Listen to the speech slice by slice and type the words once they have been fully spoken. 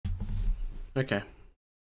Okay.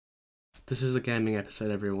 This is the gaming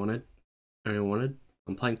episode everyone wanted.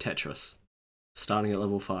 I'm playing Tetris, starting at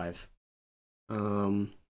level 5. The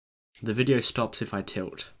video stops if I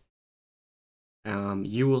tilt.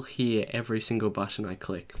 You will hear every single button I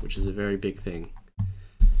click, which is a very big thing.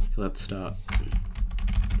 Let's start. I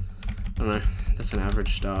don't know, that's an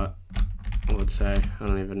average start, I would say. I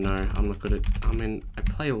don't even know. I'm not good at... I mean, I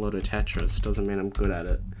play a lot of Tetris, doesn't mean I'm good at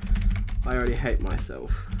it. I already hate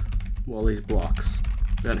myself. Well, these blocks.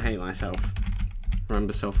 I don't hate myself.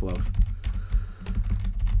 Remember self-love.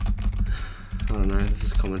 I don't know, this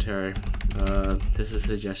is commentary. This is a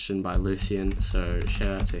suggestion by Lucian, so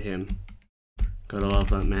shout out to him. Gotta love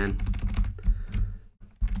that man.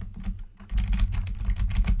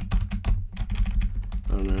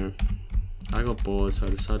 I don't know. I got bored, so I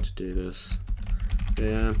decided to do this. But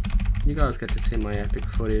yeah, you guys get to see my epic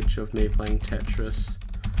footage of me playing Tetris,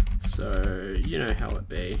 so you know how it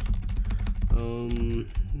be.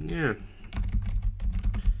 Yeah.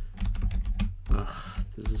 Ugh,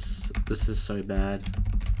 this is so bad.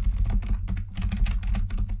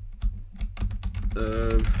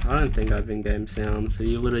 I don't think I've in-game sound, so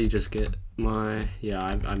you literally just get my... Yeah,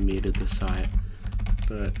 I muted the site,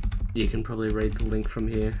 but you can probably read the link from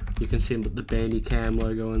here. You can see the Bandicam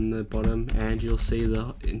logo on the bottom, and you'll see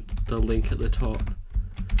the link at the top.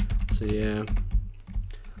 So yeah.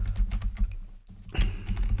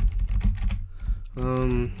 I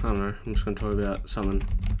don't know, I'm just gonna talk about something.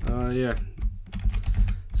 Yeah.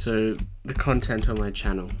 So, the content on my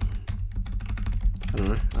channel. I don't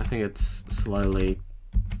know, I think it's slowly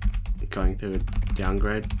going through a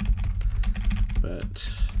downgrade. But,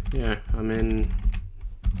 yeah, I mean...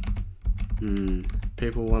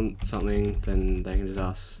 people want something, then they can just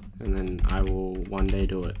ask, and then I will one day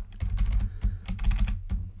do it.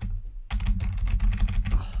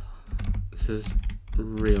 Oh, this is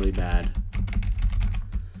really bad.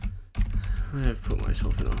 I have put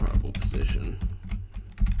myself in a horrible position.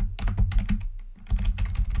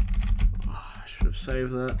 Oh, I should have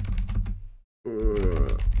saved that.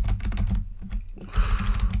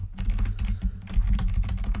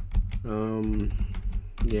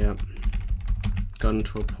 Yeah. Gotten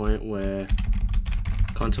to a point where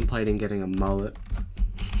contemplating getting a mullet.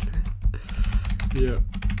 Yeah.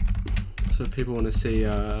 So if people want to see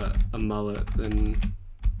a mullet, then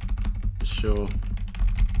sure.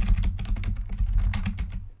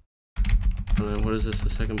 I don't know, what is this, the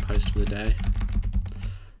second post of the day?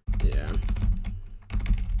 Yeah.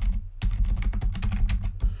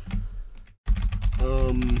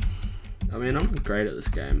 I mean, I'm not great at this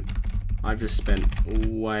game. I've just spent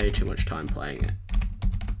way too much time playing it.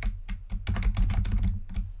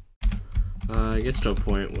 It gets to a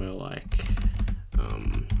point where, like,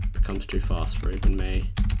 becomes too fast for even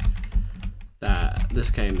me. That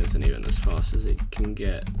this game isn't even as fast as it can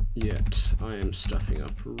get yet. I am stuffing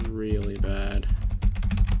up really bad.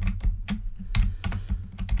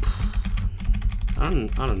 I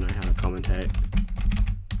don't know how to commentate.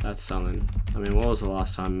 That's something. I mean, what was the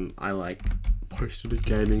last time I like posted a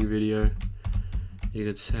gaming video? You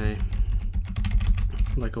could say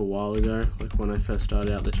like a while ago, like when I first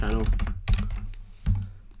started out the channel.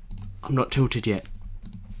 I'm not tilted yet.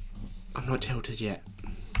 I'm not tilted yet.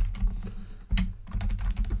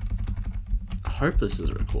 I hope this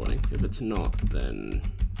is recording. If it's not, then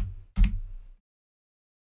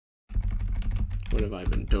what have I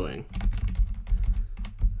been doing?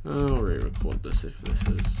 I'll re-record this if this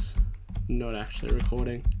is not actually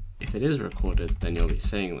recording. If it is recorded, then you'll be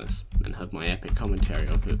seeing this and have my epic commentary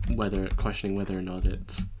of it, questioning whether or not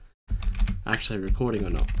it's actually recording or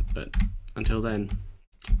not. But until then,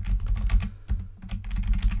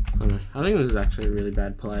 I don't know. I think this is actually a really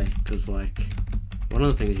bad play, because like one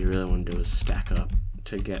of the things you really want to do is stack up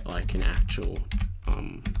to get like an actual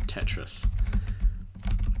Tetris.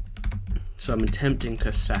 So I'm attempting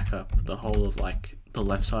to stack up the whole of like the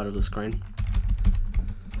left side of the screen,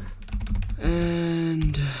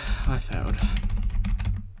 and I failed.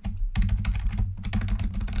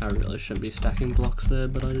 I really shouldn't be stacking blocks there,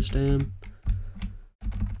 but I just am.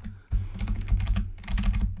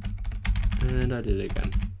 And I did it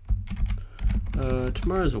again.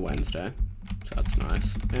 Tomorrow's a Wednesday, so that's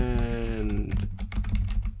nice.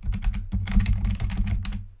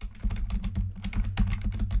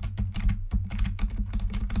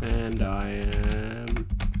 And I am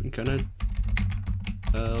gonna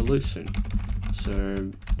lose soon,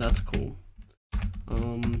 so that's cool.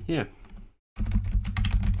 Yeah.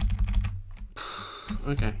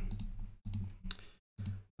 Okay.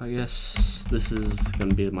 I guess this is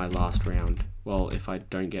gonna be my last round. Well, if I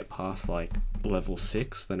don't get past like level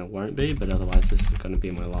 6, then it won't be, but otherwise this is going to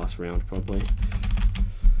be my last round probably.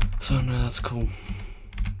 So no, that's cool.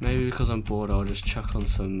 Maybe because I'm bored, I'll just chuck on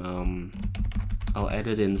some, I'll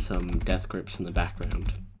edit in some death grips in the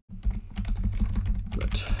background.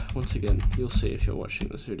 But once again, you'll see if you're watching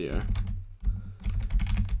this video.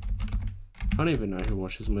 I don't even know who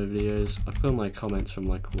watches my videos. I've gotten like comments from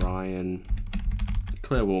like Ryan,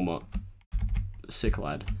 Claire Wilmot, Sick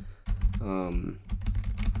Lad,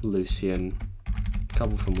 Lucian, a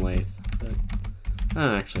couple from Leith, but I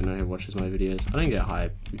don't actually know who watches my videos. I don't get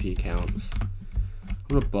high view counts.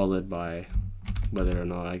 I'm not bothered by whether or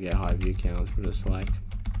not I get high view counts, but it's like,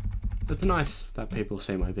 it's nice that people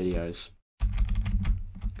see my videos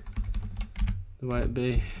the way it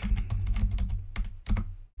be.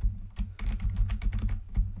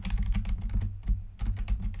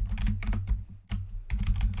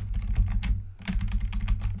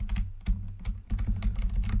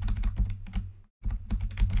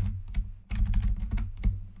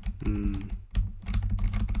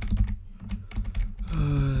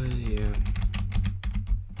 Yeah.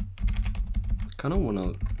 Kind of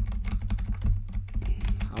wanna.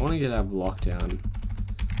 I wanna get out of lockdown,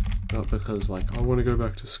 not because like I want to go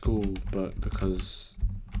back to school, but because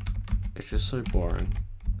it's just so boring.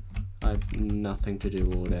 I have nothing to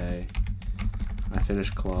do all day. I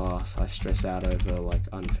finish class. I stress out over like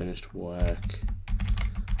unfinished work.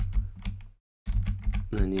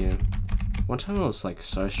 And then yeah. One time I was like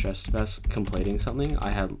so stressed about completing something,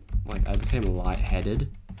 I became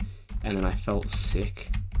lightheaded, and then I felt sick.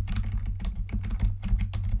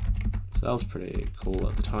 So that was pretty cool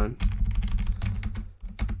at the time.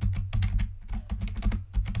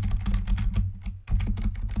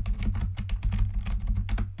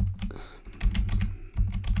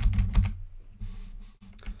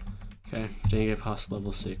 Okay, didn't get past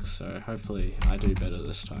level 6, so hopefully I do better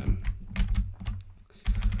this time.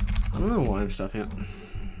 I don't know why I'm stuffing up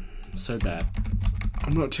so bad.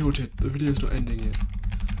 I'm not tilted, the video's not ending yet.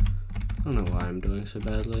 I don't know why I'm doing so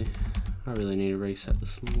badly. I really need to reset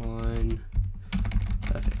this line.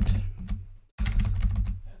 Perfect.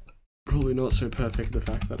 Probably not so perfect the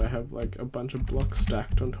fact that I have like a bunch of blocks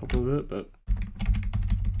stacked on top of it, but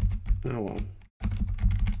oh well.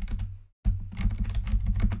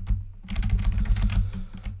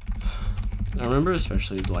 I remember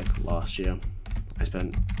especially like last year, I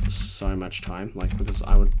spent so much time, like because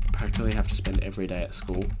I would practically have to spend every day at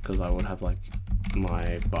school because I would have like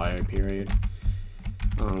my bio period.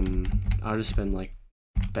 I would just spend like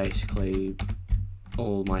basically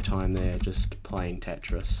all my time there just playing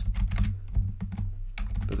Tetris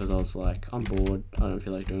because I was like, I'm bored, I don't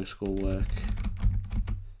feel like doing schoolwork,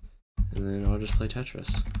 and then I'll just play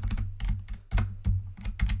Tetris.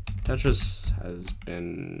 Tetris has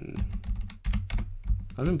been...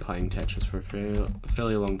 I've been playing Tetris for a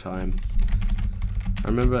fairly long time. I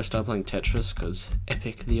remember I started playing Tetris because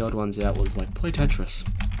Epic, the odd ones out, was like, play Tetris,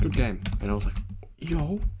 good game. And I was like,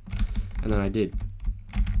 yo. And then I did.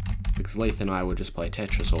 Because Leith and I would just play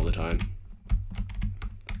Tetris all the time.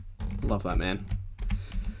 Love that man.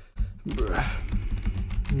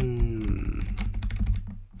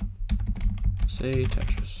 Say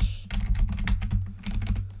Tetris.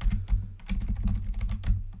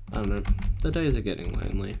 I don't know. The days are getting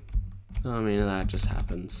lonely. I mean, that just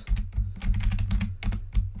happens.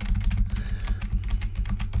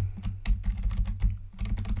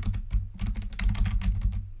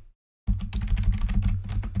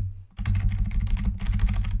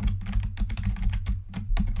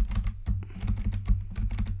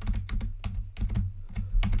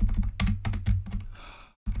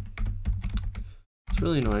 It's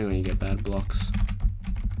really annoying when you get bad blocks.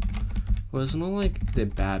 Well, it's not like they're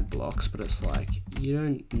bad blocks, but it's like, you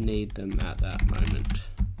don't need them at that moment.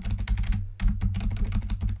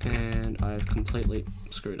 And I've completely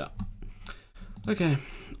screwed up. Okay,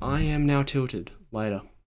 I am now tilted. Later.